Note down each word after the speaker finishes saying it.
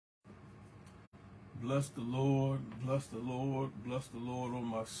Bless the Lord, bless the Lord, bless the Lord, O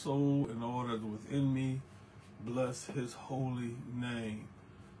my soul, and all that is within me. Bless his holy name.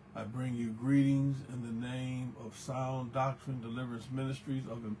 I bring you greetings in the name of Sound Doctrine Deliverance Ministries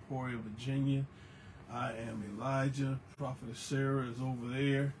of Emporia, Virginia. I am Elijah. Prophetess Sarah is over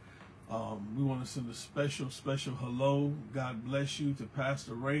there. We want to send a special hello. God bless you to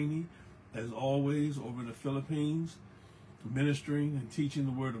Pastor Rainey, as always, over in the Philippines, ministering and teaching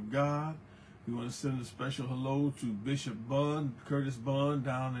the Word of God. We want to send a special hello to Bishop Bunn, Curtis Bunn,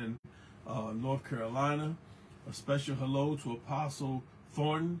 down in North Carolina. A special hello to Apostle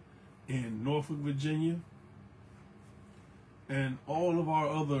Thornton in Norfolk, Virginia. And all of our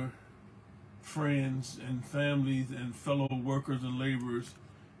other friends and families and fellow workers and laborers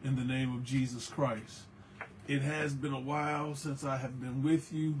in the name of Jesus Christ. It has been a while since I have been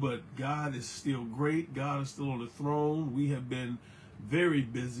with you, but God is still great. God is still on the throne. We have been very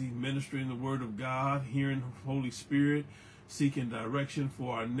busy ministering the Word of God, hearing the Holy Spirit, seeking direction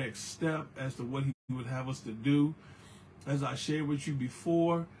for our next step as to what He would have us to do. As I shared with you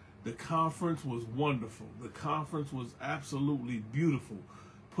before, the conference was wonderful. The conference was absolutely beautiful,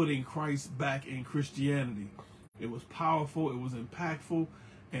 putting Christ back in Christianity. It was powerful, it was impactful,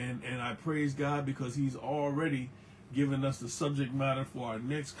 and I praise God because He's already given us the subject matter for our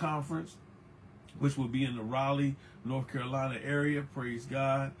next conference, which will be in the Raleigh, North Carolina area. Praise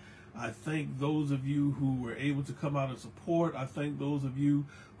God. I thank those of you who were able to come out and support. I thank those of you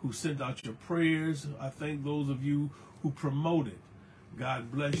who sent out your prayers. I thank those of you who promoted.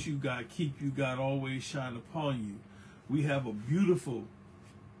 God bless you. God keep you. God always shine upon you. We have a beautiful,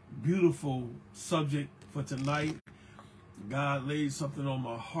 beautiful subject for tonight. God laid something on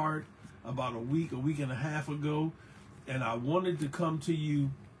my heart about a week and a half ago, and I wanted to come to you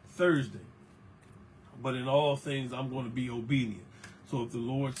Thursday. But in all things, I'm going to be obedient. So if the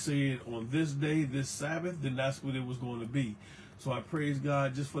Lord said on this day, this Sabbath, then that's what it was going to be. So I praise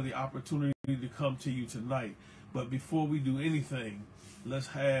God just for the opportunity to come to you tonight. But before we do anything, let's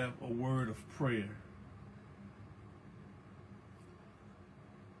have a word of prayer.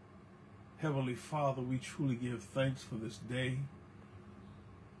 Heavenly Father, we truly give thanks for this day.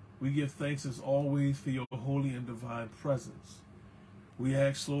 We give thanks as always for your holy and divine presence. We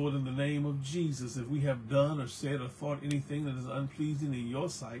ask, Lord, in the name of Jesus, if we have done or said or thought anything that is unpleasing in your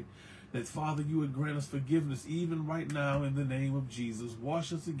sight, that, Father, you would grant us forgiveness even right now in the name of Jesus.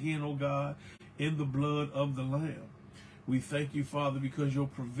 Wash us again, O God, in the blood of the Lamb. We thank you, Father, because your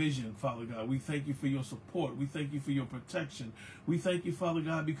provision, Father God. We thank you for your support. We thank you for your protection. We thank you, Father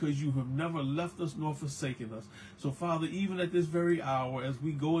God, because you have never left us nor forsaken us. So, Father, even at this very hour, as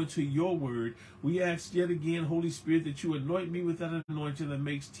we go into your word, we ask yet again, Holy Spirit, that you anoint me with that anointing that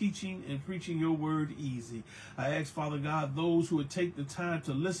makes teaching and preaching your word easy. I ask, Father God, those who would take the time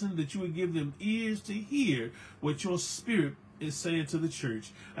to listen, that you would give them ears to hear what your Spirit is saying to the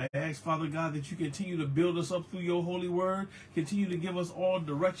church. I ask, Father God, that you continue to build us up through your holy word, continue to give us all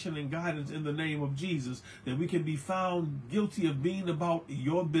direction and guidance in the name of Jesus, that we can be found guilty of being about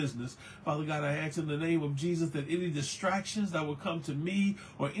your business. Father God, I ask in the name of Jesus that any distractions that will come to me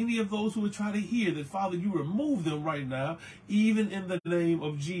or any of those who would try to hear, that, Father, you remove them right now, even in the name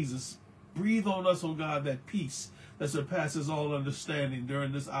of Jesus. Breathe on us, oh God, that peace that surpasses all understanding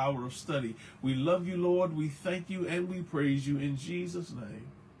during this hour of study. We love you, Lord. We thank you and we praise you in Jesus' name.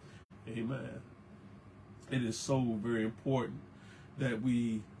 Amen. It is so very important that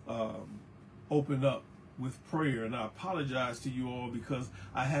we open up with prayer. And I apologize to you all because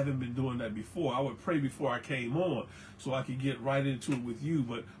I haven't been doing that before. I would pray before I came on so I could get right into it with you.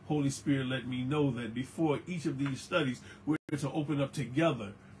 But Holy Spirit let me know that before each of these studies, we're to open up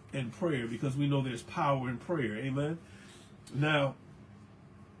together in prayer, because we know there's power in prayer. Amen. Now,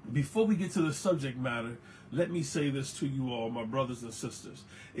 before we get to the subject matter, let me say this to you all, my brothers and sisters,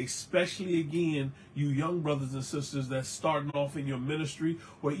 especially again, you young brothers and sisters that's starting off in your ministry,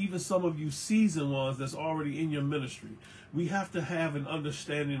 or even some of you seasoned ones that's already in your ministry. We have to have an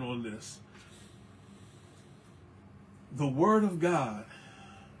understanding on this. The Word of God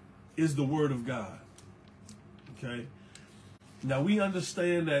is the Word of God. Okay? Now, we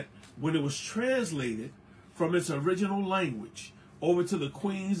understand that when it was translated from its original language over to the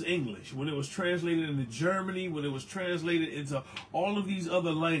Queen's English, when it was translated into Germany, when it was translated into all of these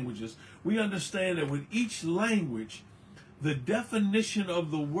other languages, we understand that with each language, the definition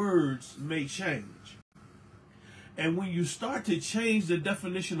of the words may change. And when you start to change the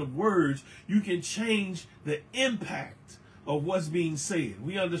definition of words, you can change the impact of what's being said.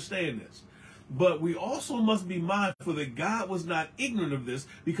 We understand this. But we also must be mindful that God was not ignorant of this,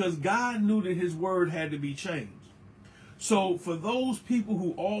 because God knew that his word had to be changed. So for those people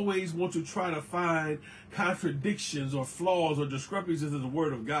who always want to try to find contradictions or flaws or discrepancies in the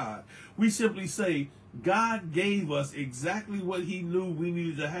Word of God, we simply say God gave us exactly what he knew we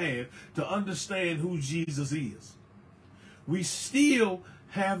needed to have to understand who Jesus is. We still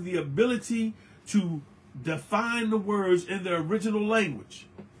have the ability to define the words in their original language.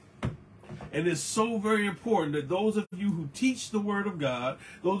 And it's so very important that those of you who teach the Word of God,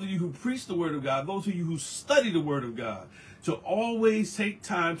 those of you who preach the Word of God, those of you who study the Word of God, to always take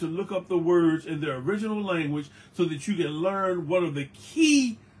time to look up the words in their original language so that you can learn one of the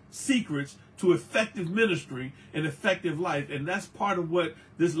key secrets to effective ministry and effective life. And that's part of what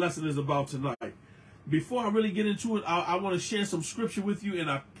this lesson is about tonight. Before I really get into it, I want to share some scripture with you, and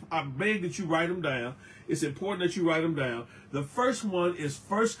I beg that you write them down. It's important that you write them down. The first one is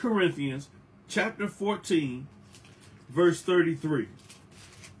 1 Corinthians chapter 14, verse 33.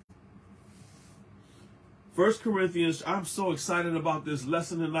 1 Corinthians, I'm so excited about this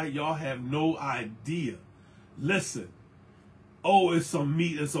lesson tonight. Y'all have no idea. Listen. Oh, it's some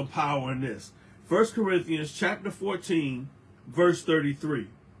meat and some power in this. 1 Corinthians chapter 14, verse 33.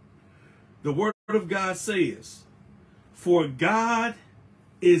 The Word of God says, "For God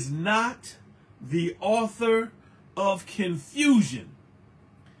is not the author of confusion,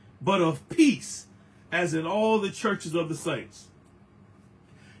 but of peace, as in all the churches of the saints."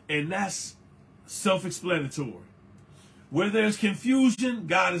 And that's self-explanatory. Where there's confusion,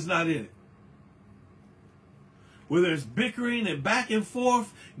 God is not in it. Where there's bickering and back and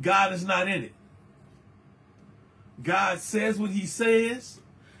forth, God is not in it. God says what he says.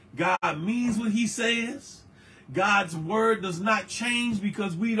 God means what he says. God's word does not change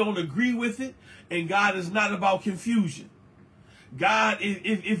because we don't agree with it. And God is not about confusion. God,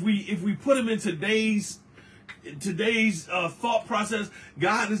 if we put him in today's thought process,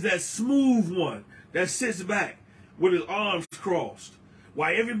 God is that smooth one that sits back with his arms crossed.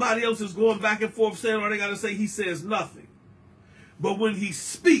 While everybody else is going back and forth saying all they got to say, he says nothing. But when he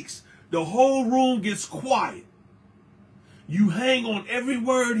speaks, the whole room gets quiet. You hang on every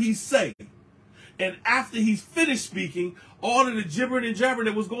word he say. And after he's finished speaking, all of the gibbering and jabbering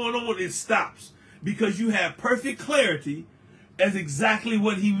that was going on, it stops. Because you have perfect clarity as exactly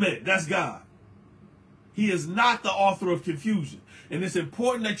what he meant. That's God. He is not the author of confusion. And it's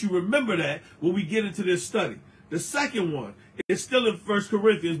important that you remember that when we get into this study. The second one is still in 1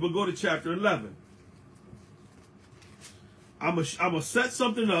 Corinthians, but go to chapter 11. I'm going to set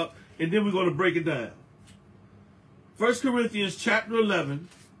something up, and then we're going to break it down. 1 Corinthians chapter 11,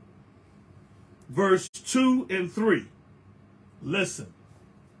 verse 2 and 3. Listen.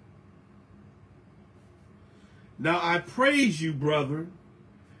 "Now I praise you, brethren,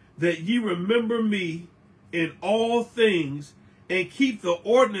 that ye remember me in all things, and keep the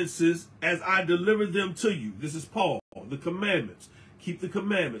ordinances as I delivered them to you." This is Paul, the commandments. Keep the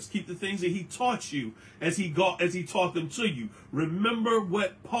commandments. Keep the things that he taught you as he taught them to you. Remember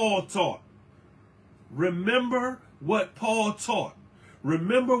what Paul taught. Remember what Paul taught.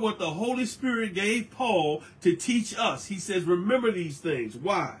 Remember what the Holy Spirit gave Paul to teach us. He says, remember these things.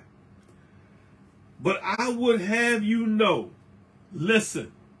 Why? "But I would have you know,"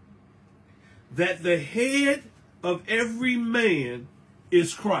 listen, "that the head of every man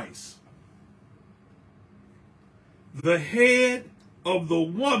is Christ. The head of the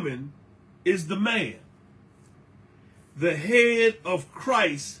woman is the man. The head of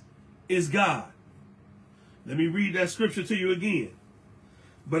Christ is God." Let me read that scripture to you again.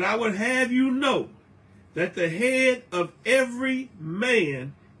 "But I would have you know that the head of every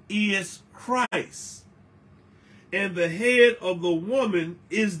man is Christ, and the head of the woman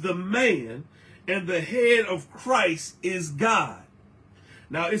is the man, and the head of Christ is God."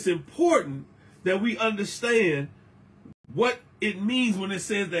 Now, it's important that we understand what it means when it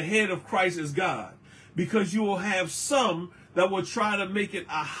says the head of Christ is God, because you will have some that will try to make it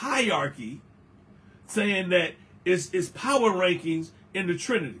a hierarchy, saying that it's power rankings in the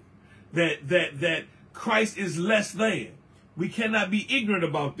Trinity, that Christ is less than. We cannot be ignorant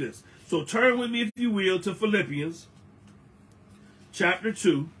about this. So turn with me, if you will, to Philippians chapter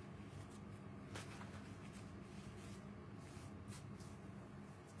 2.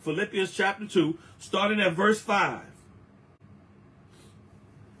 Philippians chapter 2, starting at verse 5.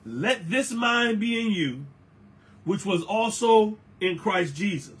 "Let this mind be in you, which was also in Christ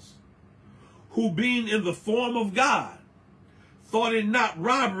Jesus, who being in the form of God, thought it not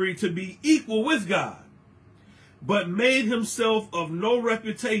robbery to be equal with God, but made himself of no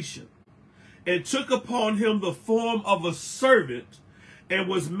reputation, and took upon him the form of a servant, and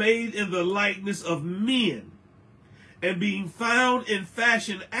was made in the likeness of men. And being found in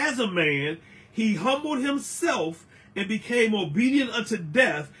fashion as a man, he humbled himself and became obedient unto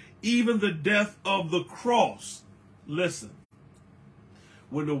death, even the death of the cross. Listen,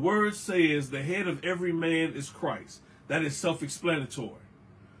 when the word says the head of every man is Christ, that is self-explanatory.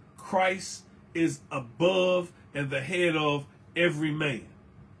 Christ is above and the head of every man.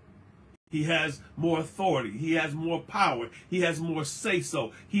 He has more authority. He has more power. He has more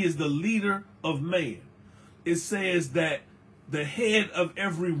say-so. He is the leader of man. It says that the head of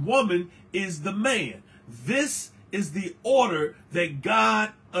every woman is the man. This is the order that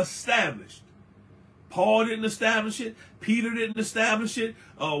God established. Paul didn't establish it. Peter didn't establish it.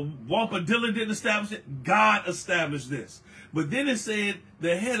 Wampa Dillon didn't establish it. God established this. But then it said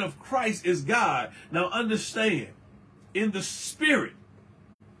the head of Christ is God. Now understand, in the spirit,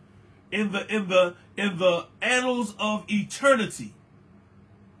 in the annals of eternity,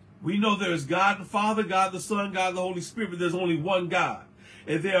 we know there's God the Father, God the Son, God the Holy Spirit, but there's only one God.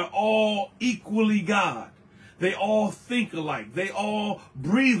 And they're all equally God. They all think alike. They all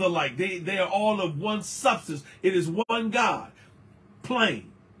breathe alike. They are all of one substance. It is one God.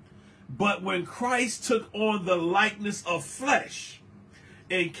 Plain. But when Christ took on the likeness of flesh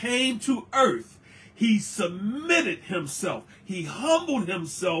and came to earth, he submitted himself. He humbled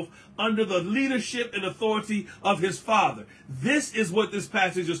himself under the leadership and authority of his Father. This is what this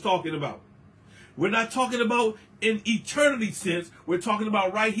passage is talking about. We're not talking about in eternity sense. We're talking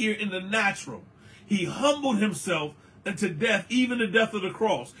about right here in the natural. He humbled himself unto death, even the death of the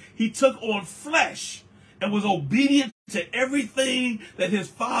cross. He took on flesh and was obedient to everything that his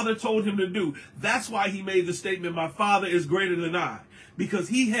Father told him to do. That's why he made the statement, my Father is greater than I, because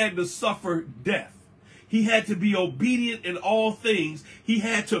he had to suffer death. He had to be obedient in all things. He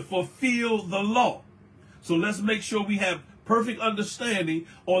had to fulfill the law. So let's make sure we have perfect understanding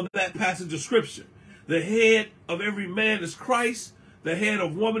on that passage of Scripture. The head of every man is Christ. The head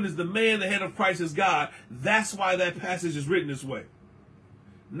of woman is the man. The head of Christ is God. That's why that passage is written this way.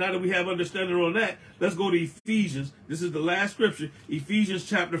 Now that we have understanding on that, let's go to Ephesians. This is the last scripture, Ephesians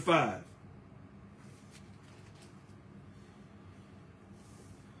chapter 5.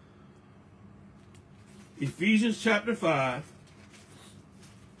 Ephesians chapter 5,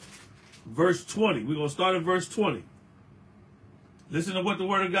 verse 20. We're going to start at verse 20. Listen to what the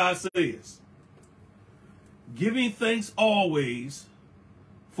Word of God says. Giving thanks always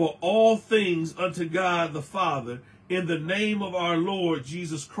for all things unto God the Father in the name of our Lord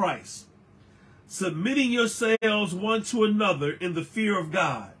Jesus Christ, submitting yourselves one to another in the fear of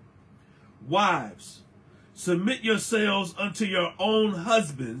God. Wives, submit yourselves unto your own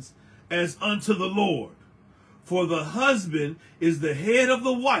husbands as unto the Lord. For the husband is the head of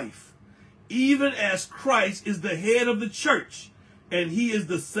the wife, even as Christ is the head of the church, and he is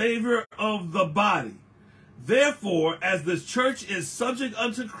the Savior of the body. Therefore, as the church is subject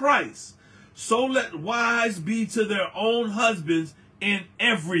unto Christ, so let wives be to their own husbands in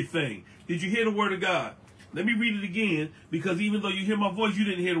everything. Did you hear the word of God? Let me read it again, because even though you hear my voice, you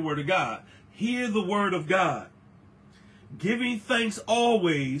didn't hear the word of God. Hear the word of God. Giving thanks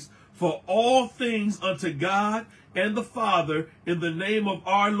always for all things unto God and the Father in the name of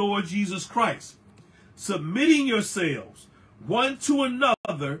our Lord Jesus Christ, submitting yourselves one to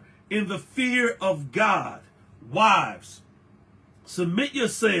another in the fear of God. Wives, submit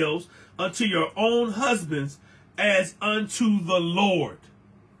yourselves unto your own husbands as unto the Lord.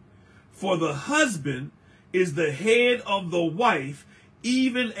 For the husband is the head of the wife,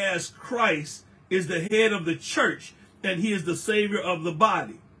 even as Christ is the head of the church, and he is the Savior of the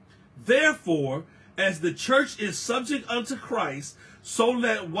body. Therefore, as the church is subject unto Christ, so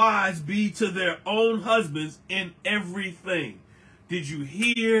let wives be to their own husbands in everything. Did you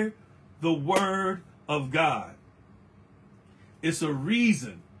hear the word of God? It's a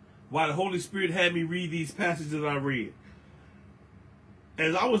reason why the Holy Spirit had me read these passages I read.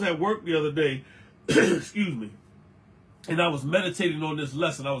 As I was at work the other day, excuse me, and I was meditating on this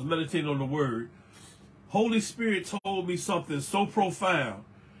lesson, I was meditating on the word, Holy Spirit told me something so profound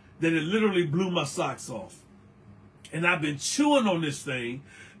that it literally blew my socks off. And I've been chewing on this thing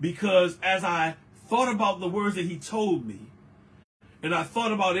because as I thought about the words that he told me, and I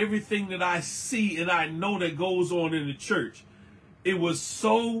thought about everything that I see and I know that goes on in the church, it was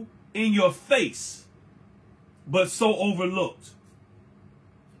so in your face, but so overlooked.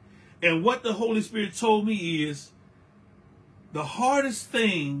 And what the Holy Spirit told me is the hardest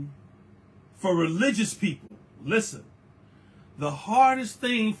thing for religious people, listen, the hardest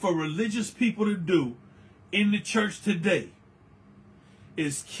thing for religious people to do in the church today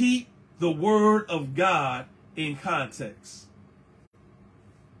is keep the word of God in context.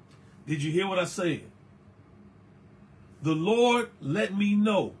 Did you hear what I said? The Lord let me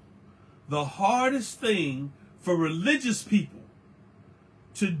know the hardest thing for religious people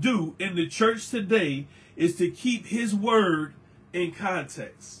to do in the church today is to keep his word in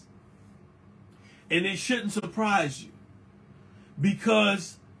context. And it shouldn't surprise you,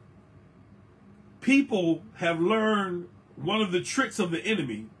 because people have learned one of the tricks of the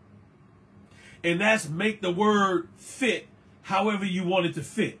enemy, and that's make the word fit however you want it to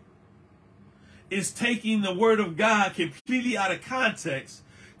fit. It's taking the word of God completely out of context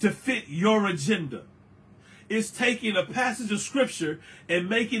to fit your agenda. It's taking a passage of scripture and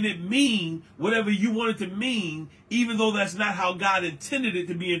making it mean whatever you want it to mean, even though that's not how God intended it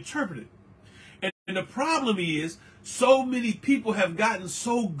to be interpreted. And the problem is, so many people have gotten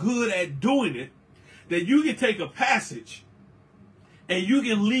so good at doing it that you can take a passage and you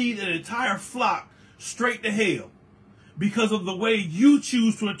can lead an entire flock straight to hell because of the way you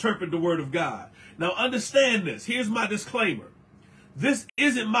choose to interpret the word of God. Now understand this. Here's my disclaimer. This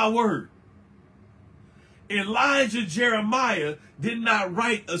isn't my word. Elijah Jeremiah did not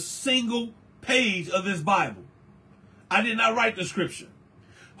write a single page of this Bible. I did not write the scripture.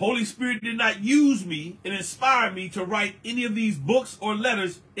 Holy Spirit did not use me and inspire me to write any of these books or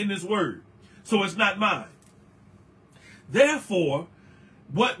letters in this word. So it's not mine. Therefore,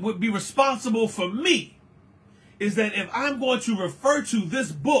 what would be responsible for me is that if I'm going to refer to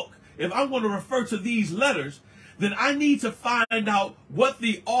this book, if I'm going to refer to these letters, then I need to find out what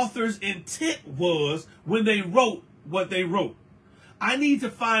the author's intent was when they wrote what they wrote. I need to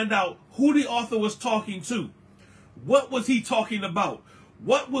find out who the author was talking to. What was he talking about?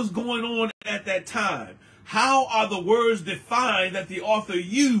 What was going on at that time? How are the words defined that the author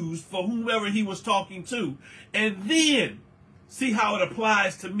used for whomever he was talking to? And then see how it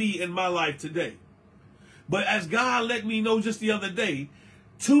applies to me in my life today. But as God let me know just the other day,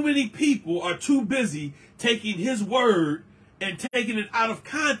 too many people are too busy taking his word and taking it out of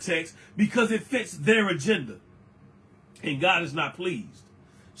context because it fits their agenda. And God is not pleased.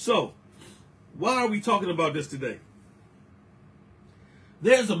 So, why are we talking about this today?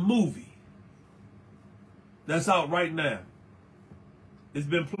 There's a movie that's out right now. It's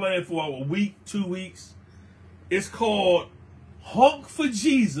been playing for a week, 2 weeks. It's called Honk for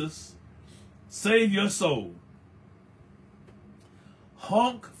Jesus, Save Your Soul.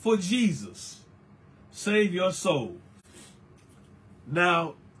 Honk for Jesus, Save Your Soul.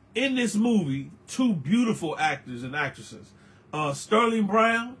 Now, in this movie, two beautiful actors and actresses. Sterling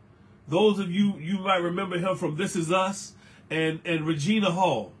Brown, those of you might remember him from This Is Us, and Regina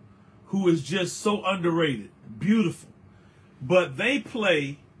Hall, who is just so underrated, beautiful. But they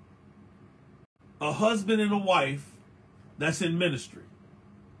play a husband and a wife that's in ministry.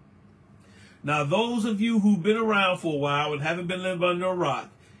 Now, those of you who've been around for a while and haven't been living under a rock,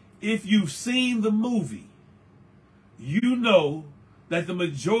 if you've seen the movie, you know that the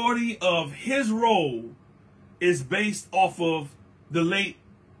majority of his role is based off of the late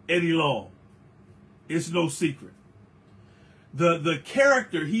Eddie Long. It's no secret. The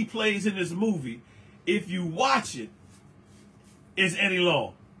character he plays in this movie, if you watch it, is Eddie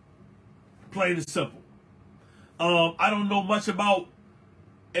Long. Plain and simple. I don't know much about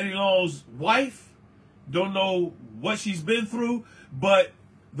Eddie Long's wife. Don't know what she's been through, but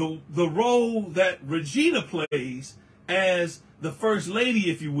the role that Regina plays as the first lady,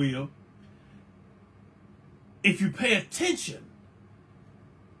 if you will, if you pay attention,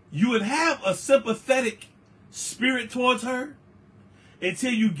 you would have a sympathetic spirit towards her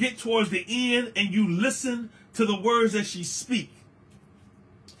until you get towards the end and you listen to the words that she speaks.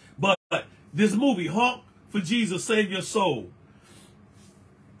 But this movie, Honk for Jesus, Save Your Soul,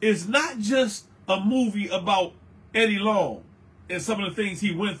 is not just a movie about Eddie Long and some of the things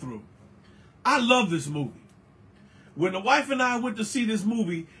he went through. I love this movie. When the wife and I went to see this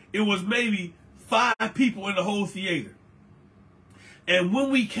movie, it was maybe 5 people in the whole theater. And when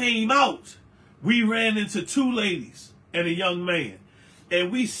we came out, we ran into 2 ladies and a young man. And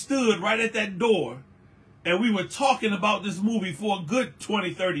we stood right at that door and we were talking about this movie for a good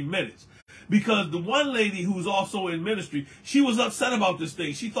 20, 30 minutes. Because the one lady who was also in ministry, she was upset about this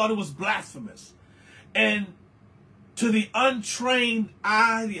thing. She thought it was blasphemous. And to the untrained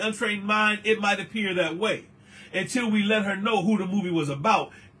eye, the untrained mind, it might appear that way. Until we let her know who the movie was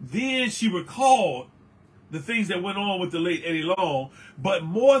about. Then she recalled the things that went on with the late Eddie Long. But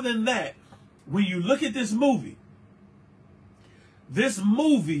more than that, when you look at this movie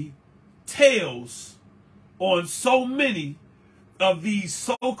tells on so many of these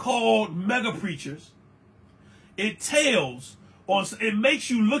so-called mega preachers. It makes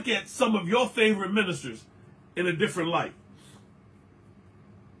you look at some of your favorite ministers in a different light.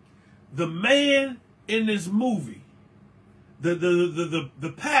 The man in this movie,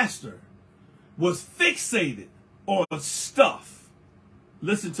 the pastor, was fixated on stuff.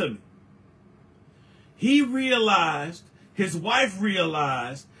 Listen to me. He realized, his wife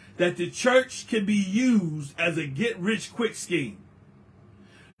realized, that the church can be used as a get-rich-quick scheme.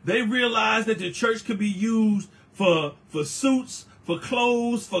 They realized that the church could be used for suits, for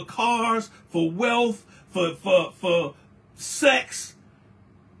clothes, for cars, for wealth, for sex.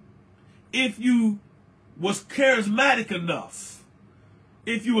 If you was charismatic enough,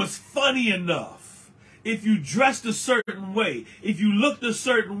 if you was funny enough, if you dressed a certain way, if you looked a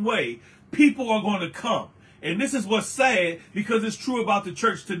certain way, people are going to come. And this is what's sad, because it's true about the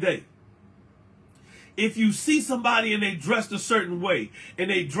church today. If you see somebody and they dressed a certain way, and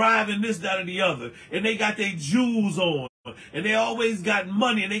they driving this, that, or the other, and they got their jewels on, and they always got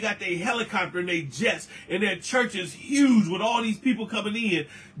money, and they got their helicopter and their jets, and their church is huge with all these people coming in,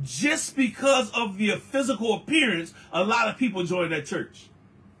 just because of the physical appearance, a lot of people join that church.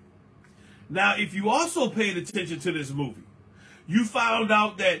 Now, if you also paid attention to this movie, you found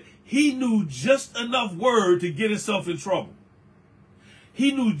out that he knew just enough word to get himself in trouble.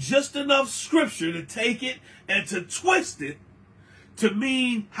 He knew just enough scripture to take it and to twist it to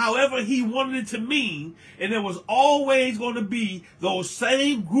mean however he wanted it to mean. And there was always going to be those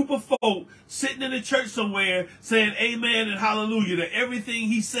same group of folk sitting in the church somewhere saying amen and hallelujah to everything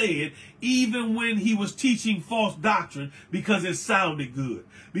he said, even when he was teaching false doctrine, because it sounded good.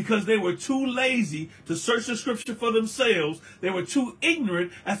 Because they were too lazy to search the scripture for themselves. They were too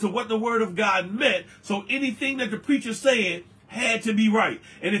ignorant as to what the word of God meant. So anything that the preacher said had to be right.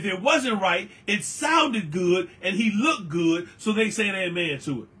 And if it wasn't right, it sounded good and he looked good, so they said amen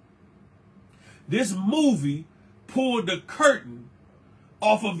to it. This movie pulled the curtain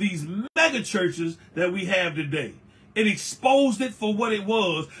off of these mega churches that we have today. It exposed it for what it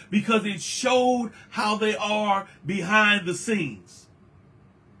was, because it showed how they are behind the scenes.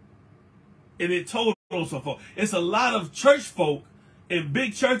 And it told on some folk. It's a lot of church folk in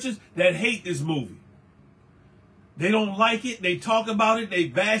big churches that hate this movie. They don't like it. They talk about it. They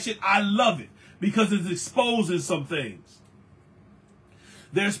bash it. I love it because it's exposing some things.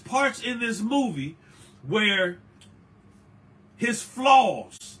 There's parts in this movie where his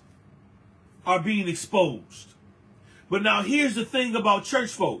flaws are being exposed. But now here's the thing about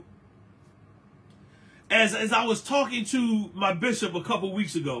church folk. As I was talking to my bishop a couple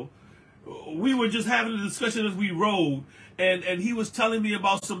weeks ago, we were just having a discussion as we rode, and he was telling me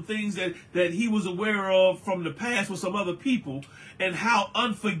about some things that he was aware of from the past with some other people, and how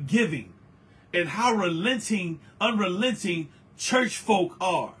unforgiving and how unrelenting church folk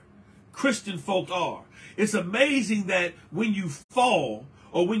are, Christian folk are. It's amazing that when you fall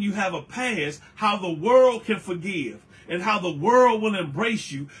or when you have a past, how the world can forgive and how the world will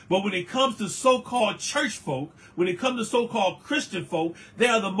embrace you. But when it comes to so-called church folk, when it comes to so-called Christian folk, they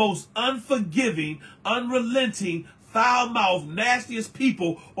are the most unforgiving, unrelenting, foul-mouthed, nastiest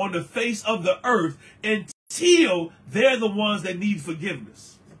people on the face of the earth, until they're the ones that need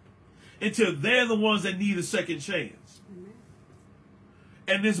forgiveness. Until they're the ones that need a second chance. Amen.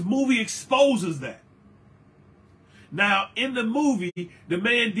 And this movie exposes that. Now, in the movie, the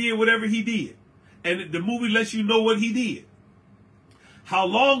man did whatever he did. And the movie lets you know what he did. How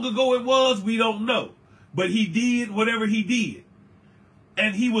long ago it was, we don't know. But he did whatever he did.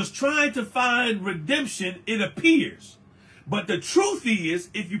 And he was trying to find redemption, it appears. But the truth is,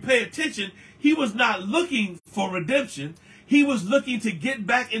 if you pay attention, he was not looking for redemption. He was looking to get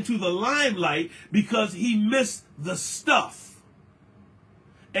back into the limelight because he missed the stuff.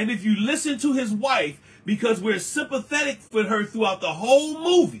 And if you listen to his wife, because we're sympathetic with her throughout the whole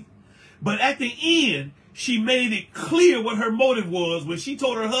movie, but at the end, she made it clear what her motive was when she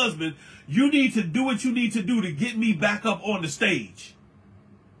told her husband, you need to do what you need to do to get me back up on the stage.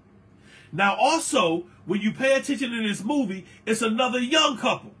 Now also, when you pay attention in this movie, it's another young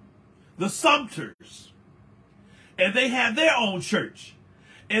couple, the Sumters. And they have their own church.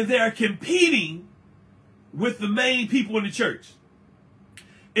 And they're competing with the main people in the church.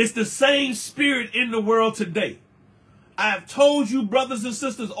 It's the same spirit in the world today. I have told you, brothers and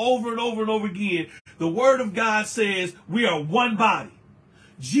sisters, over and over and over again, the word of God says we are one body.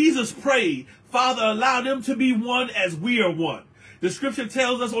 Jesus prayed, Father, allow them to be one as we are one. The scripture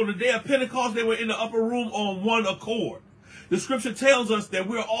tells us on the day of Pentecost, they were in the upper room on one accord. The scripture tells us that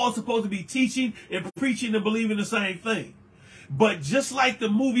we're all supposed to be teaching and preaching and believing the same thing. But just like the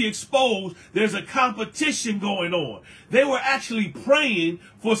movie exposed, there's a competition going on. They were actually praying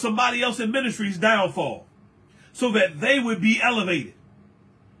for somebody else in ministry's downfall, so that they would be elevated.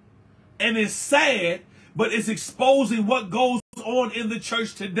 And it's sad, but it's exposing what goes on in the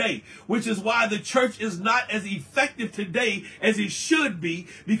church today, which is why the church is not as effective today as it should be,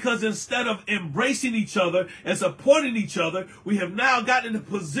 because instead of embracing each other and supporting each other, we have now gotten in a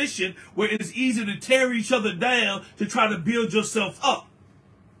position where it's easy to tear each other down to try to build yourself up.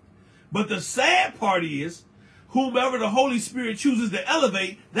 But the sad part is, whomever the Holy Spirit chooses to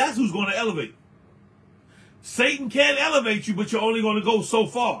elevate, that's who's going to elevate. Satan can't elevate you, but you're only going to go so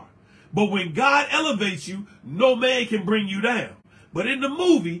far. But when God elevates you, no man can bring you down. But in the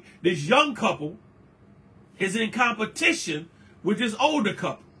movie, this young couple is in competition with this older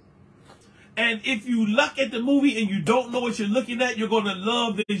couple. And if you look at the movie and you don't know what you're looking at, you're going to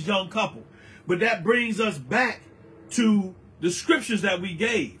love this young couple. But that brings us back to the scriptures that we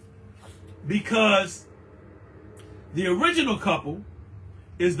gave. Because the original couple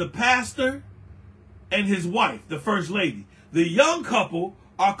is the pastor and his wife, the first lady. The young couple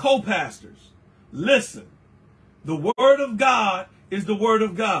are co-pastors. Listen, the word of God is the word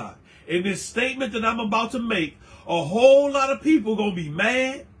of God. In this statement that I'm about to make, a whole lot of people going to be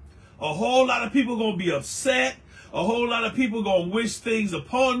mad. A whole lot of people going to be upset. A whole lot of people going to wish things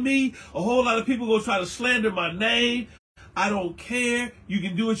upon me. A whole lot of people going to try to slander my name. I don't care. You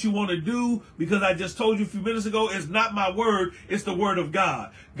can do what you want to do, because I just told you a few minutes ago, it's not my word, it's the word of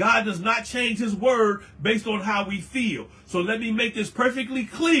God. God does not change his word based on how we feel. So let me make this perfectly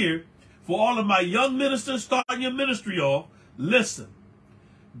clear for all of my young ministers starting your ministry off. Listen,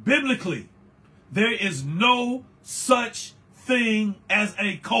 biblically, there is no such thing as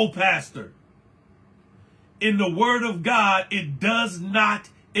a co-pastor. In the word of God, it does not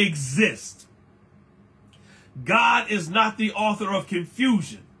exist. God is not the author of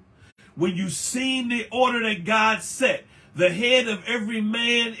confusion. When you've seen the order that God set, the head of every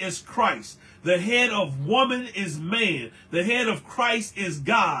man is Christ. The head of woman is man. The head of Christ is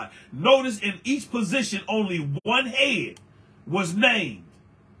God. Notice in each position, only one head was named.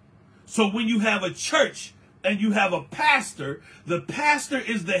 So when you have a church and you have a pastor, the pastor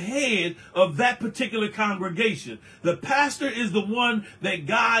is the head of that particular congregation. The pastor is the one that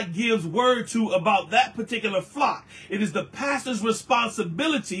God gives word to about that particular flock. It is the pastor's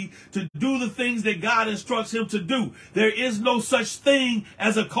responsibility to do the things that God instructs him to do. There is no such thing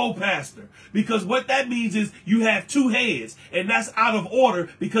as a co-pastor, because what that means is you have two heads, and that's out of order,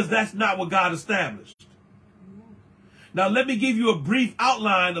 because that's not what God established. Now let me give you a brief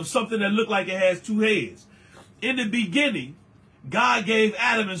outline of something that looked like it has two heads. In the beginning, God gave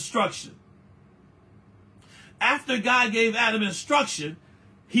Adam instruction. After God gave Adam instruction,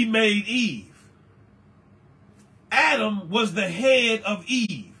 he made Eve. Adam was the head of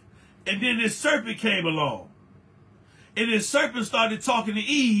Eve. And then this serpent came along. And this serpent started talking to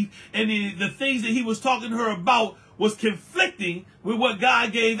Eve, and the things that he was talking to her about was conflicting with what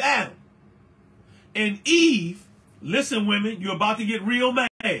God gave Adam. And Eve, listen women, you're about to get real mad.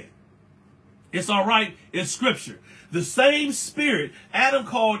 It's all right in scripture. The same spirit, Adam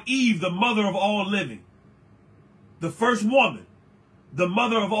called Eve the mother of all living. The first woman, the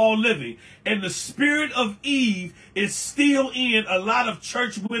mother of all living. And the spirit of Eve is still in a lot of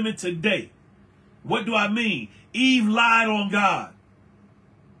church women today. What do I mean? Eve lied on God.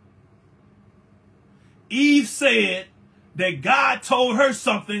 Eve said that God told her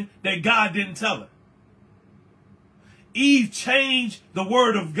something that God didn't tell her. Eve changed the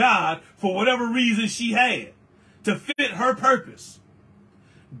word of God for whatever reason she had to fit her purpose.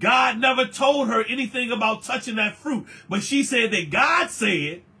 God never told her anything about touching that fruit, but she said that God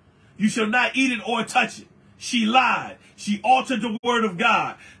said, you shall not eat it or touch it. She lied. She altered the word of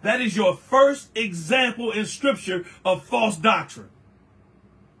God. That is your first example in scripture of false doctrine.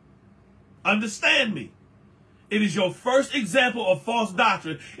 Understand me. It is your first example of false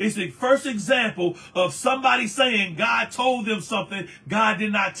doctrine. It's the first example of somebody saying God told them something God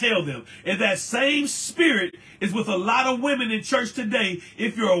did not tell them. And that same spirit is with a lot of women in church today.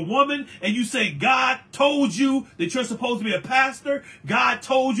 If you're a woman and you say God told you that you're supposed to be a pastor, God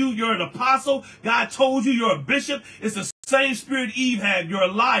told you you're an apostle, God told you you're a bishop, it's the same spirit Eve had. You're a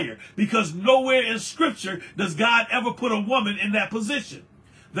liar, because nowhere in scripture does God ever put a woman in that position.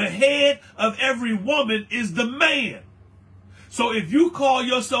 The head of every woman is the man. So if you call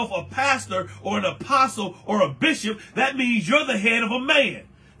yourself a pastor or an apostle or a bishop, that means you're the head of a man.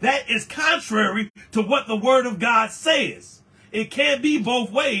 That is contrary to what the word of God says. It can't be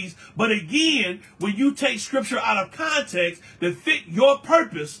both ways. But again, when you take scripture out of context to fit your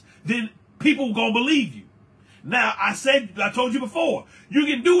purpose, then people are going to believe you. Now, I told you before, you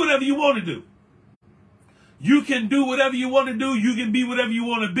can do whatever you want to do. You can do whatever you want to do. You can be whatever you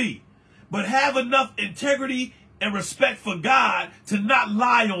want to be. But have enough integrity and respect for God to not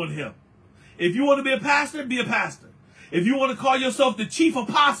lie on him. If you want to be a pastor, be a pastor. If you want to call yourself the chief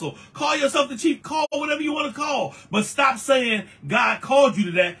apostle, call yourself the chief, call whatever you want to call. But stop saying God called you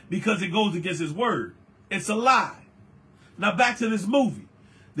to that because it goes against his word. It's a lie. Now back to this movie.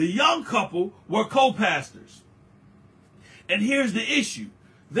 The young couple were co-pastors. And here's the issue.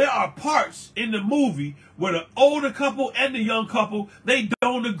 There are parts in the movie where the older couple and the young couple, they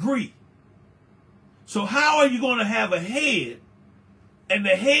don't agree. So how are you going to have a head and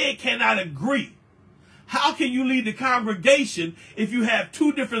the head cannot agree? How can you lead the congregation if you have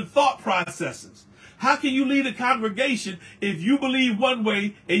two different thought processes? How can you lead a congregation if you believe one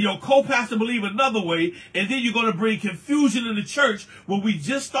way and your co-pastor believe another way, and then you're going to bring confusion in the church when we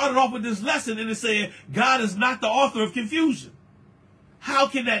just started off with this lesson and it's saying God is not the author of confusion? How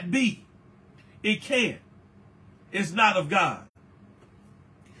can that be? It can't. It's not of God.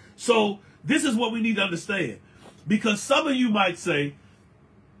 So this is what we need to understand. Because some of you might say,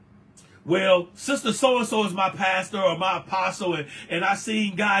 well, Sister So-and-so is my pastor or my apostle, and I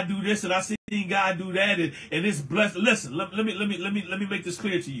seen God do this and I seen God do that, and it's blessed. Listen, let me make this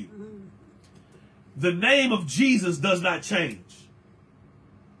clear to you. The name of Jesus does not change.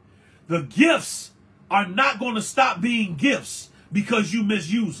 The gifts are not going to stop being gifts because you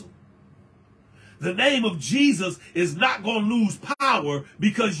misuse them. The name of Jesus is not going to lose power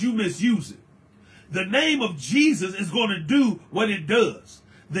because you misuse it. The name of Jesus is going to do what it does.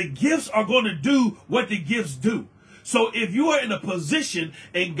 The gifts are going to do what the gifts do. So if you are in a position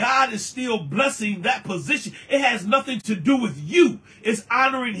and God is still blessing that position, it has nothing to do with you. It's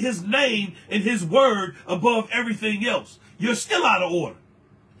honoring his name and his word above everything else. You're still out of order.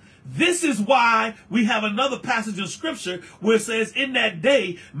 This is why we have another passage of scripture where it says, in that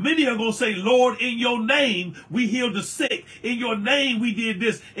day, many are going to say, Lord, in your name, we healed the sick. In your name, we did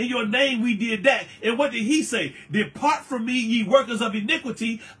this. In your name, we did that. And what did he say? Depart from me, ye workers of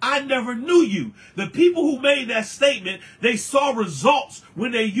iniquity. I never knew you. The people who made that statement, they saw results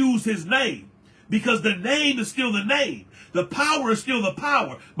when they used his name, because the name is still the name. The power is still the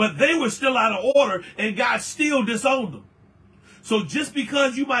power, but they were still out of order and God still disowned them. So just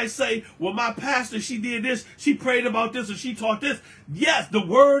because you might say, well, my pastor, she did this, she prayed about this, or she taught this. Yes, the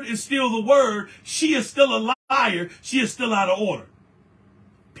word is still the word. She is still a liar. She is still out of order.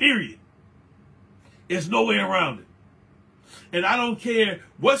 Period. There's no way around it. And I don't care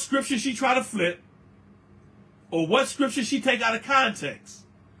what scripture she try to flip or what scripture she take out of context.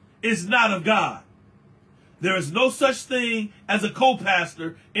 It's not of God. There is no such thing as a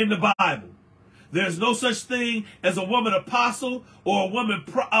co-pastor in the Bible. There's no such thing as a woman apostle or a woman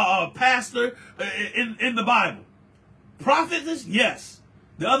pastor in the Bible. Prophetess, yes.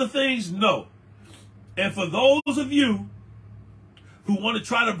 The other things, no. And for those of you who want to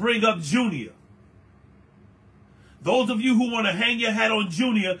try to bring up Junior, those of you who want to hang your hat on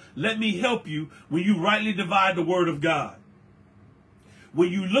Junior, let me help you when you rightly divide the word of God. When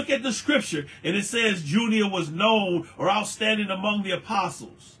you look at the scripture and it says Junior was known or outstanding among the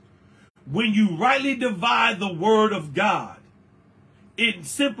apostles, when you rightly divide the word of God, it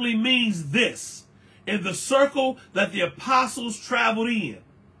simply means this. In the circle that the apostles traveled in,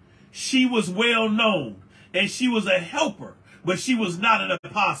 she was well known and she was a helper, but she was not an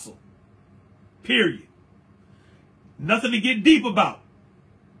apostle. Period. Nothing to get deep about.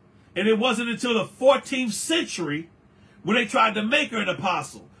 And it wasn't until the 14th century when they tried to make her an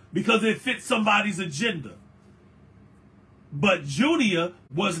apostle because it fit somebody's agenda. But Junior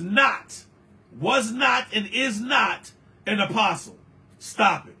was not and is not an apostle.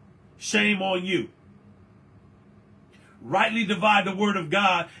 Stop it. Shame on you. Rightly divide the word of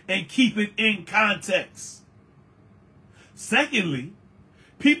God and keep it in context. Secondly,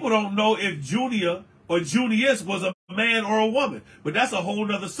 people don't know if Junior or Junius was a man or a woman. But that's a whole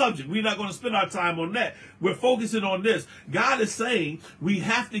nother subject. We're not going to spend our time on that. We're focusing on this. God is saying we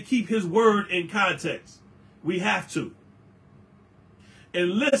have to keep his word in context. We have to.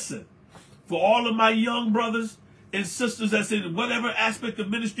 And listen, for all of my young brothers and sisters that's in whatever aspect of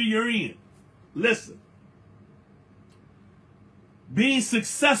ministry you're in, listen. Being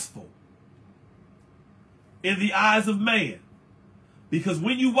successful in the eyes of man. Because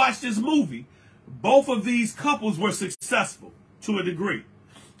when you watch this movie, both of these couples were successful to a degree.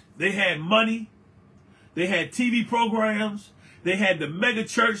 They had money. They had TV programs. They had the mega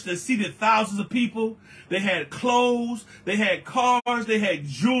church that seated thousands of people. They had clothes. They had cars. They had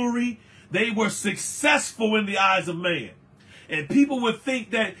jewelry. They were successful in the eyes of man. And people would think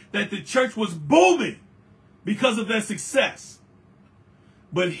that the church was booming because of their success.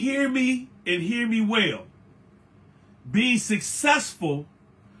 But hear me and hear me well. Being successful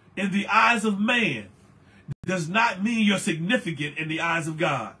in the eyes of man does not mean you're significant in the eyes of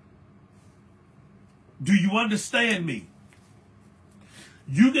God. Do you understand me?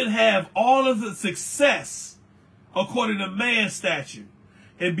 You can have all of the success according to man's stature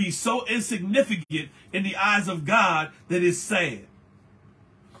and be so insignificant in the eyes of God that it's sad.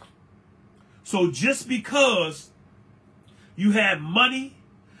 So just because you have money,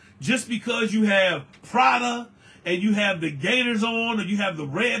 just because you have Prada and you have the gaiters on or you have the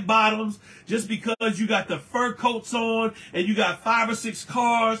red bottoms, just because you got the fur coats on and you got 5 or 6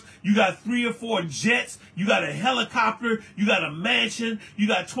 cars, you got 3 or 4 jets, you got a helicopter, you got a mansion, you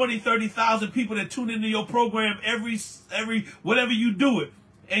got 20, 30,000 people that tune into your program every whatever you do it.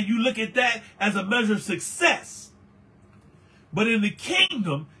 And you look at that as a measure of success. But in the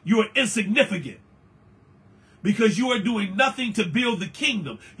kingdom, you are insignificant. Because you are doing nothing to build the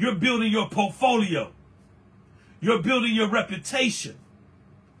kingdom. You're building your portfolio. You're building your reputation.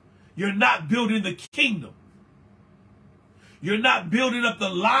 You're not building the kingdom. You're not building up the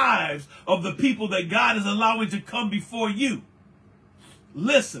lives of the people that God is allowing to come before you.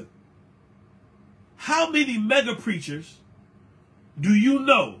 Listen, how many mega preachers do you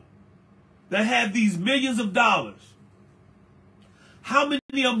know that have these millions of dollars? How many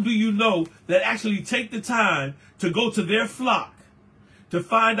of them do you know that actually take the time to go to their flock to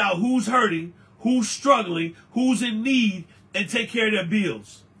find out who's hurting, who's struggling, who's in need, and take care of their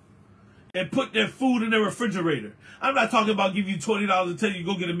bills and put their food in their refrigerator? I'm not talking about giving you $20 and telling you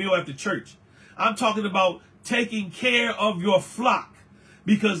to go get a meal after church. I'm talking about taking care of your flock,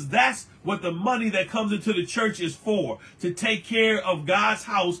 because that's what the money that comes into the church is for, to take care of God's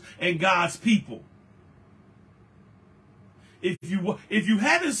house and God's people. If you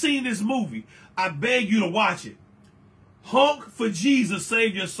haven't seen this movie, I beg you to watch it. Honk for Jesus,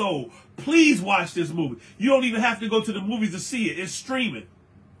 Save Your Soul. Please watch this movie. You don't even have to go to the movies to see it. It's streaming.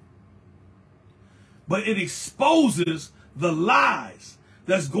 But it exposes the lies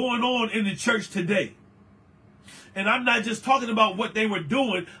that's going on in the church today. And I'm not just talking about what they were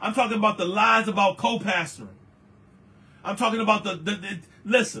doing. I'm talking about the lies about co-pastoring. I'm talking about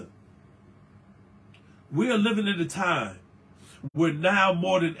listen. We are living in a time where now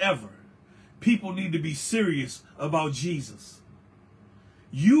more than ever, people need to be serious about Jesus.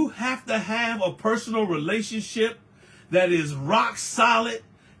 You have to have a personal relationship that is rock solid,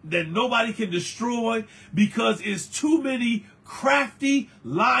 that nobody can destroy, because it's too many crafty,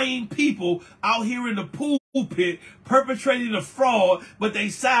 lying people out here in the pulpit perpetrating a fraud, but they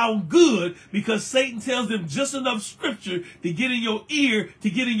sound good because Satan tells them just enough scripture to get in your ear, to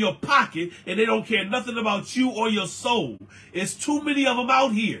get in your pocket, and they don't care nothing about you or your soul. It's too many of them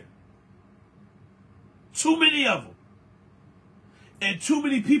out here. Too many of them. And too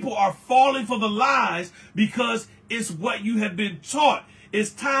many people are falling for the lies because it's what you have been taught.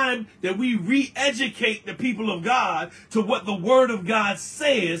 It's time that we re-educate the people of God to what the Word of God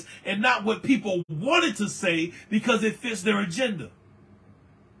says and not what people wanted to say because it fits their agenda.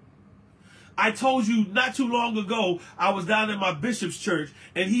 I told you not too long ago, I was down in my bishop's church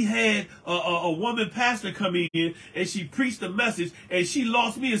and he had a woman pastor come in and she preached a message and she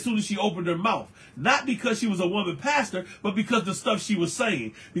lost me as soon as she opened her mouth. Not because she was a woman pastor, but because the stuff she was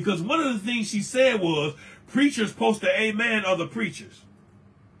saying. Because one of the things she said was, preachers supposed to amen other preachers.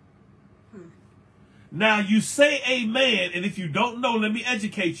 Now you say amen, and if you don't know, let me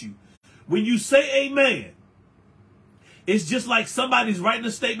educate you. When you say amen, it's just like somebody's writing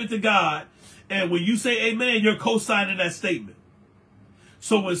a statement to God, and when you say amen, you're co-signing that statement.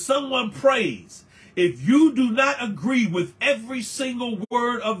 So when someone prays, if you do not agree with every single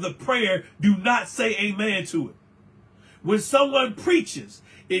word of the prayer, do not say amen to it. When someone preaches,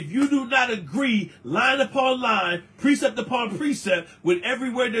 if you do not agree line upon line, precept upon precept with every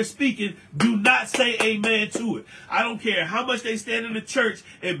word they're speaking, do not say amen to it. I don't care how much they stand in the church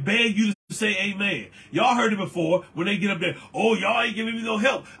and beg you to say amen. Y'all heard it before when they get up there. Oh, y'all ain't giving me no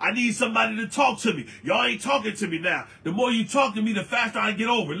help. I need somebody to talk to me. Y'all ain't talking to me now. The more you talk to me, the faster I get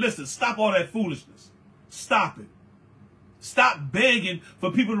over it. Listen, stop all that foolishness. Stop it. Stop begging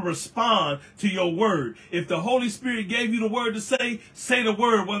for people to respond to your word. If the Holy Spirit gave you the word to say the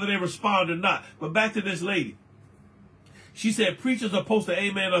word whether they respond or not. But back to this lady. She said preachers are supposed to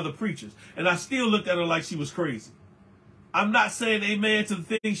amen other preachers. And I still looked at her like she was crazy. I'm not saying amen to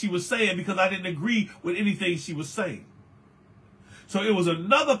the things she was saying because I didn't agree with anything she was saying. So it was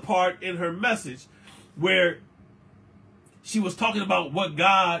another part in her message where she was talking about what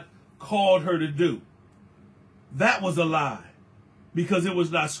God called her to do. That was a lie because it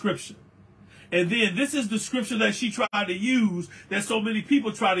was not scripture. And then this is the scripture that she tried to use, that so many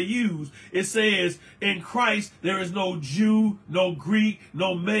people try to use. It says, in Christ, there is no Jew, no Greek,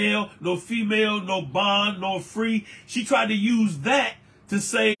 no male, no female, no bond, no free. She tried to use that to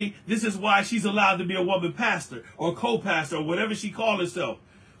say this is why she's allowed to be a woman pastor or co-pastor or whatever she called herself.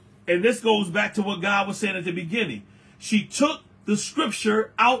 And this goes back to what God was saying at the beginning. She took the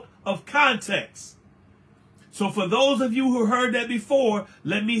scripture out of context. So for those of you who heard that before,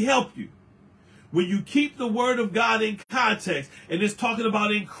 let me help you. When you keep the word of God in context, and it's talking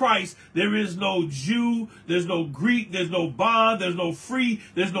about in Christ, there is no Jew, there's no Greek, there's no bond, there's no free,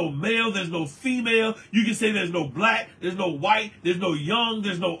 there's no male, there's no female. You can say there's no black, there's no white, there's no young,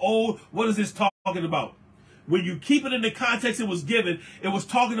 there's no old. What is this talking about? When you keep it in the context it was given, it was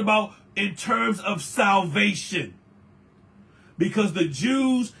talking about in terms of salvation. Because the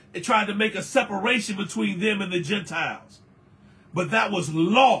Jews tried to make a separation between them and the Gentiles. But that was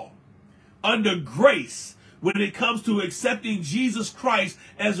law. Under grace, when it comes to accepting Jesus Christ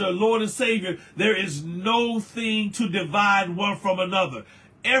as our Lord and Savior, there is no thing to divide one from another.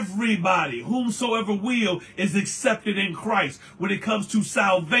 Everybody, whomsoever will, is accepted in Christ when it comes to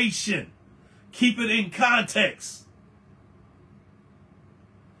salvation. Keep it in context.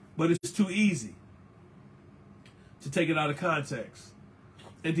 But it's too easy to take it out of context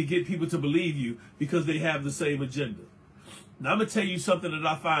and to get people to believe you because they have the same agenda. Now, I'm going to tell you something that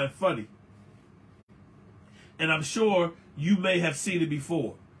I find funny. And I'm sure you may have seen it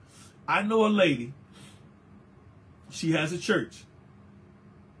before. I know a lady, she has a church,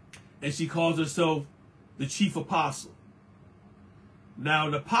 and she calls herself the chief apostle. Now,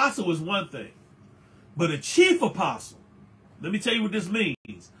 an apostle is one thing, but a chief apostle, let me tell you what this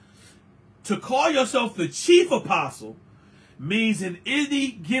means. To call yourself the chief apostle means in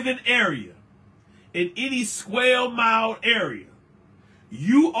any given area, in any square mile area,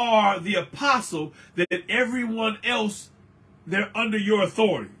 you are the apostle that everyone else, they're under your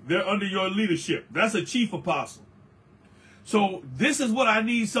authority. They're under your leadership. That's a chief apostle. So this is what I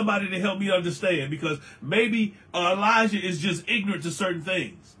need somebody to help me understand, because maybe Elijah is just ignorant to certain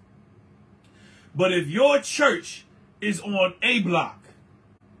things. But if your church is on A block,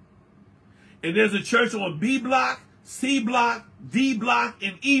 and there's a church on B block, C block, D block,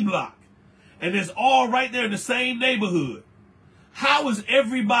 and E block, and it's all right there in the same neighborhood, how is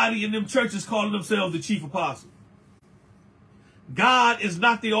everybody in them churches calling themselves the chief apostle? God is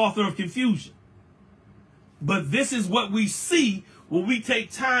not the author of confusion. But this is what we see when we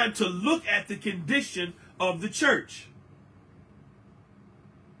take time to look at the condition of the church.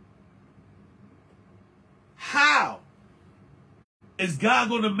 How is God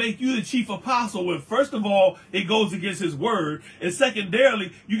going to make you the chief apostle when, first of all, it goes against his word, and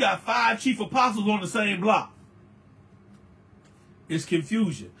secondarily, you got 5 chief apostles on the same block? It's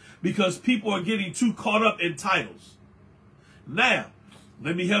confusion because people are getting too caught up in titles. Now,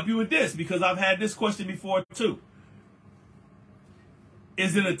 let me help you with this, because I've had this question before too.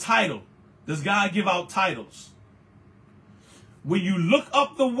 Is it a title? Does God give out titles? When you look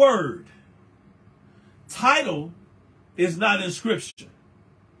up the word, title is not in Scripture.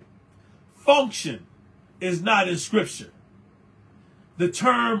 Function is not in Scripture. The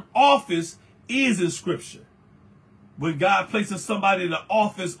term office is in Scripture. When God places somebody in the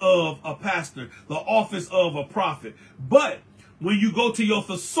office of a pastor, the office of a prophet. But when you go to your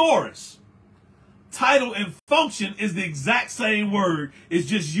thesaurus, title and function is the exact same word. It's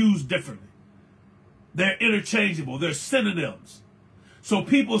just used differently. They're interchangeable. They're synonyms. So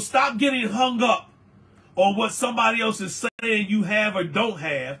people stop getting hung up on what somebody else is saying you have or don't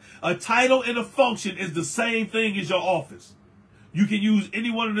have. A title and a function is the same thing as your office. You can use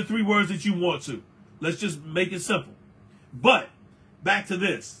any one of the 3 words that you want to. Let's just make it simple. But back to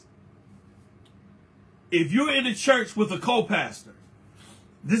this. If you're in a church with a co-pastor,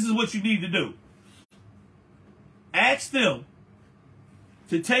 this is what you need to do. Ask them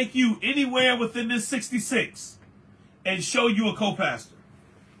to take you anywhere within this 66 and show you a co-pastor.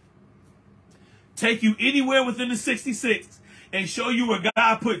 Take you anywhere within the 66 and show you where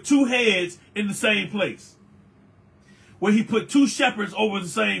God put 2 heads in the same place. Where he put 2 shepherds over the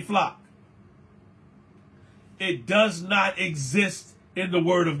same flock. It does not exist in the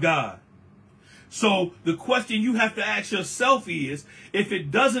Word of God. So the question you have to ask yourself is, if it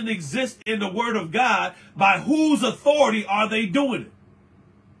doesn't exist in the Word of God, by whose authority are they doing it?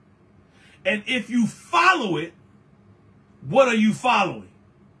 And if you follow it, what are you following?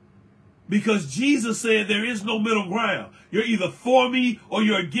 Because Jesus said there is no middle ground. You're either for me or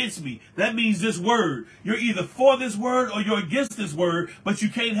you're against me. That means this word. You're either for this word or you're against this word, but you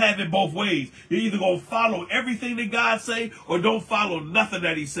can't have it both ways. You're either going to follow everything that God say or don't follow nothing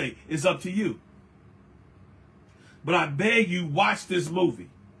that he say. It's up to you. But I beg you, watch this movie.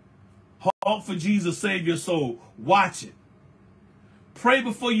 Honk for Jesus, save your soul. Watch it. Pray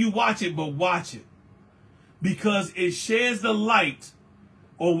before you watch it, but watch it. Because it sheds the light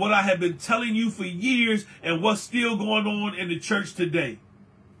on what I have been telling you for years and what's still going on in the church today.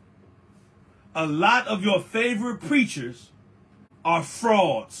 A lot of your favorite preachers are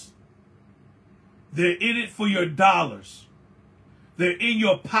frauds. They're in it for your dollars. They're in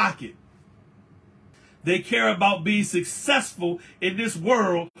your pocket. They care about being successful in this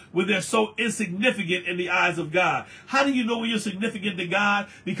world when they're so insignificant in the eyes of God. How do you know when you're significant to God?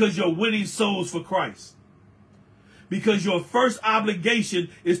 Because you're winning souls for Christ. Because your first obligation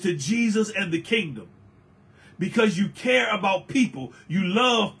is to Jesus and the kingdom. Because you care about people. You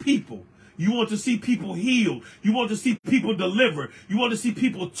love people. You want to see people healed. You want to see people delivered. You want to see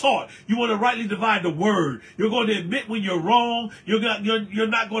people taught. You want to rightly divide the word. You're going to admit when you're wrong. You're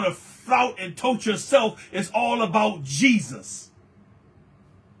not going to flout and tote yourself. It's all about Jesus.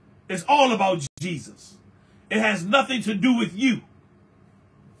 It's all about Jesus. It has nothing to do with you.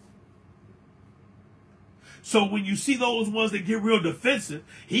 So when you see those ones that get real defensive,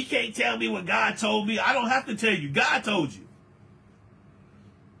 he can't tell me what God told me. I don't have to tell you. God told you.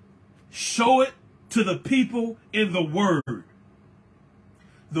 Show it to the people in the word.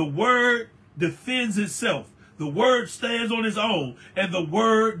 The word defends itself. The word stands on its own, and the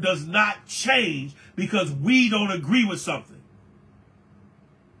word does not change because we don't agree with something.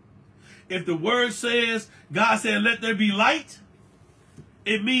 If the word says, God said, let there be light,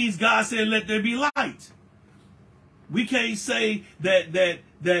 it means God said, let there be light. We can't say that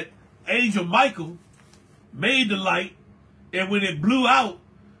Angel Michael made the light, and when it blew out,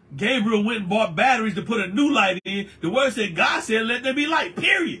 Gabriel went and bought batteries to put a new light in. The word said, God said, let there be light,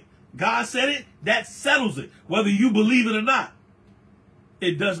 period. God said it, that settles it. Whether you believe it or not,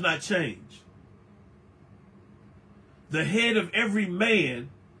 it does not change. The head of every man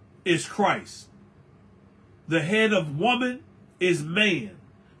is Christ. The head of woman is man.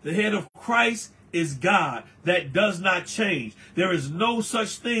 The head of Christ is God. That does not change. There is no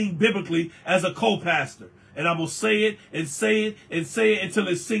such thing biblically as a co-pastor. And I'm going to say it and say it and say it until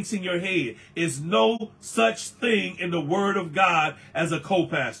it sinks in your head. There's no such thing in the word of God as a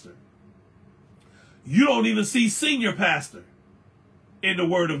co-pastor. You don't even see senior pastor in the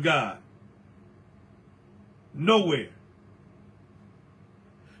word of God. Nowhere.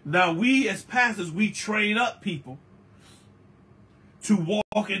 Now we as pastors, we train up people to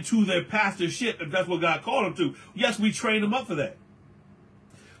walk into their pastorship if that's what God called them to. Yes, we train them up for that.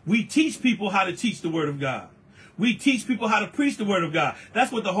 We teach people how to teach the word of God. We teach people how to preach the word of God.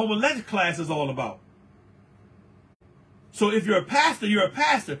 That's what the homiletics class is all about. So if you're a pastor, you're a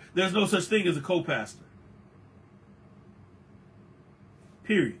pastor. There's no such thing as a co-pastor.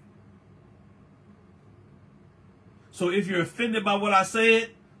 Period. So if you're offended by what I said,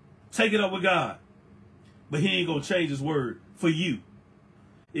 take it up with God. But he ain't going to change his word for you.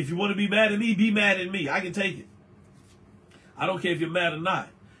 If you want to be mad at me, be mad at me. I can take it. I don't care if you're mad or not.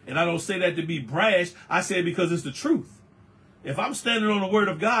 And I don't say that to be brash. I say it because it's the truth. If I'm standing on the word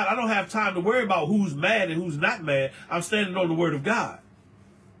of God, I don't have time to worry about who's mad and who's not mad. I'm standing on the word of God.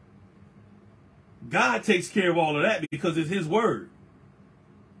 God takes care of all of that because it's his word.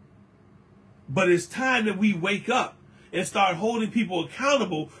 But it's time that we wake up and start holding people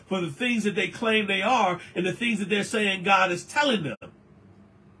accountable for the things that they claim they are and the things that they're saying God is telling them.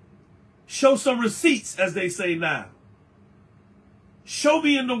 Show some receipts, as they say now. Show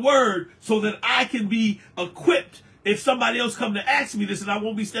me in the word so that I can be equipped if somebody else come to ask me this and I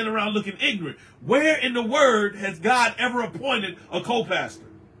won't be standing around looking ignorant. Where in the word has God ever appointed a co-pastor?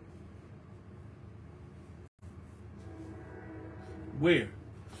 Where?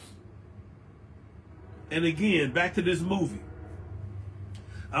 And again, back to this movie.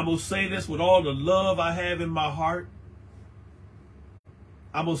 I'm going to say this with all the love I have in my heart.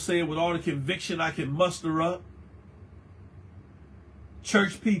 I'm going to say it with all the conviction I can muster up.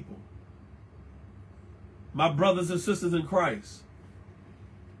 Church people, my brothers and sisters in Christ,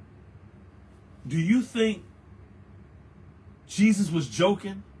 do you think Jesus was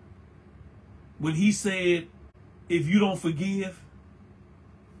joking when he said, if you don't forgive,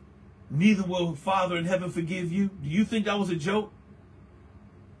 neither will Father in heaven forgive you? Do you think that was a joke?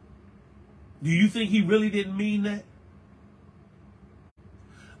 Do you think he really didn't mean that?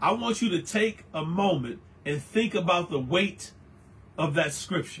 I want you to take a moment and think about the weight of that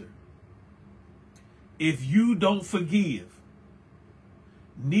scripture. If you don't forgive,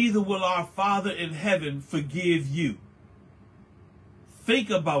 neither will our Father in heaven forgive you. Think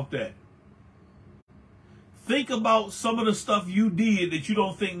about that. Think about some of the stuff you did that you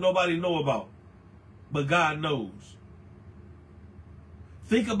don't think nobody know about, but God knows.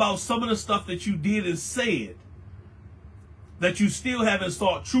 Think about some of the stuff that you did and said that you still haven't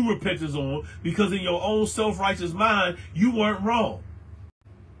sought true repentance on because in your own self-righteous mind, you weren't wrong.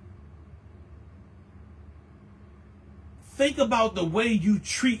 think about the way you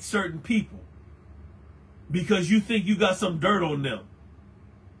treat certain people because you think you got some dirt on them.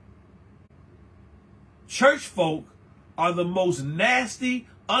 Church folk are the most nasty,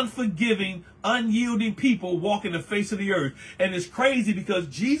 unforgiving, unyielding people walking the face of the earth. And it's crazy because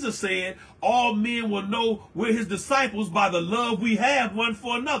Jesus said all men will know we're his disciples by the love we have one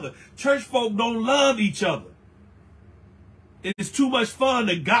for another. Church folk don't love each other. It's too much fun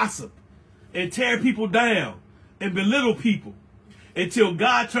to gossip and tear people down and belittle people until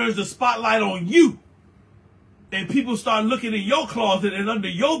God turns the spotlight on you and people start looking in your closet and under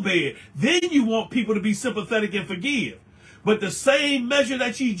your bed. Then you want people to be sympathetic and forgive. But the same measure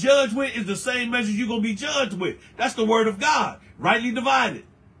that you judge with is the same measure you're going to be judged with. That's the word of God, rightly divided.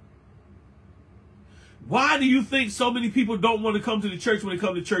 Why do you think so many people don't want to come to the church when they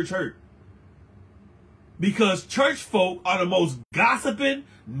come to church hurt? Because church folk are the most gossiping,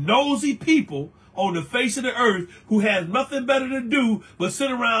 nosy people on the face of the earth who has nothing better to do but sit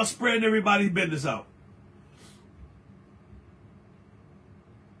around spreading everybody's business out.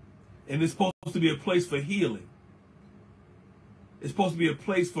 And it's supposed to be a place for healing. It's supposed to be a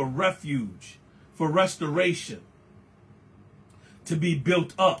place for refuge, for restoration, to be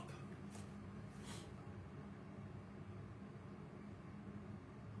built up.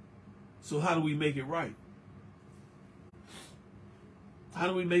 So how do we make it right? How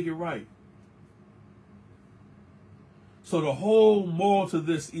do we make it right? So the whole moral to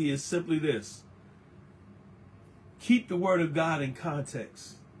this is simply this. Keep the word of God in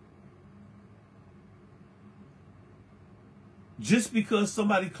context. Just because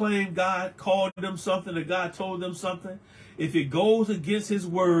somebody claimed God called them something or God told them something, if it goes against his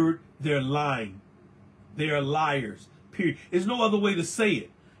word, they're lying. They are liars, period. There's no other way to say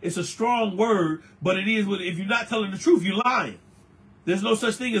it. It's a strong word, but it is, if you're not telling the truth, you're lying. There's no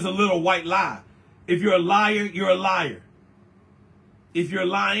such thing as a little white lie. If you're a liar, you're a liar. If you're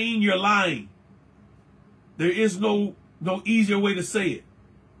lying, you're lying. There is no easier way to say it.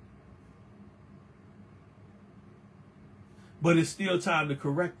 But it's still time to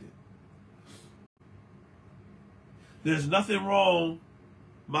correct it. There's nothing wrong,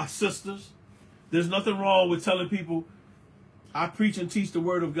 my sisters. There's nothing wrong with telling people, I preach and teach the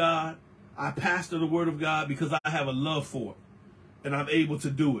word of God. I pastor the word of God because I have a love for it. And I'm able to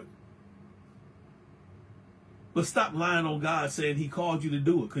do it. But stop lying on God saying he called you to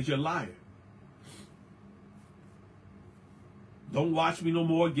do it, because you're a liar. Don't watch me no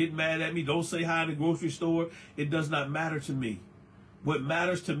more. Get mad at me. Don't say hi in the grocery store. It does not matter to me. What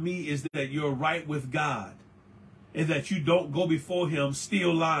matters to me is that you're right with God and that you don't go before him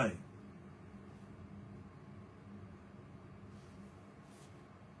still lying.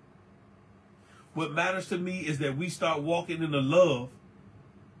 What matters to me is that we start walking in the love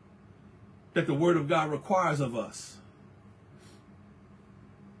that the word of God requires of us.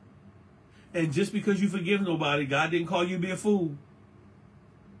 And just because you forgive nobody, God didn't call you to be a fool.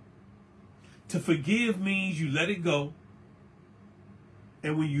 To forgive means you let it go.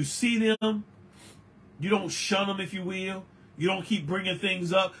 And when you see them, you don't shun them, if you will. You don't keep bringing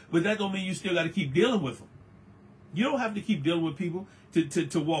things up. But that don't mean you still got to keep dealing with them. You don't have to keep dealing with people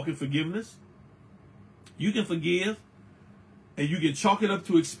to walk in forgiveness. You can forgive. And you can chalk it up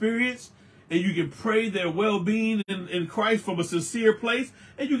to experience. And you can pray their well-being in Christ from a sincere place.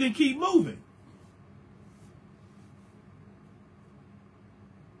 And you can keep moving.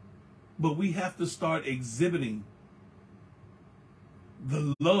 But we have to start exhibiting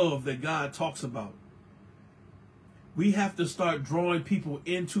the love that God talks about. We have to start drawing people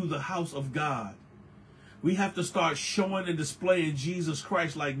into the house of God. We have to start showing and displaying Jesus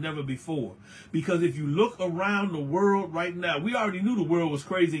Christ like never before. Because if you look around the world right now, we already knew the world was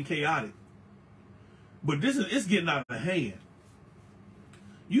crazy and chaotic. But it's getting out of hand.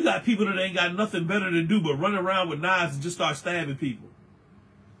 You got people that ain't got nothing better to do but run around with knives and just start stabbing people.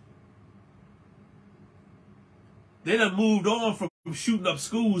 They done moved on from shooting up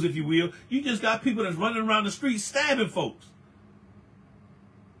schools, if you will. You just got people that's running around the streets stabbing folks.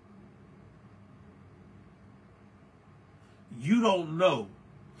 You don't know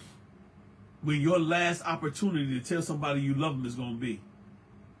when your last opportunity to tell somebody you love them is going to be.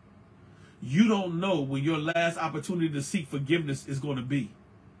 You don't know when your last opportunity to seek forgiveness is going to be.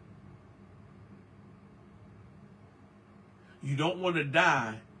 You don't want to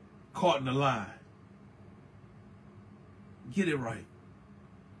die caught in a lie. Get it right.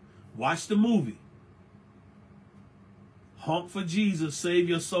 Watch the movie. Honk for Jesus, save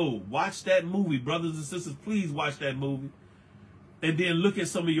your soul. Watch that movie, brothers and sisters. Please watch that movie. And then look at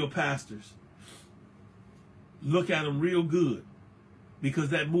some of your pastors. Look at them real good. Because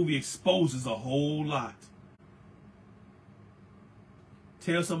that movie exposes a whole lot.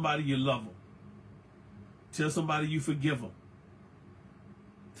 Tell somebody you love them. Tell somebody you forgive them.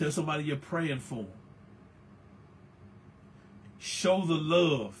 Tell somebody you're praying for them. Show the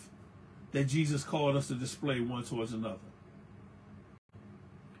love that Jesus called us to display one towards another.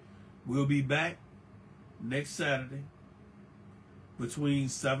 We'll be back next Saturday between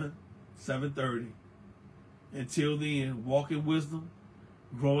 7:30. Until then, walk in wisdom,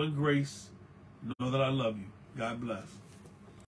 grow in grace. Know that I love you. God bless.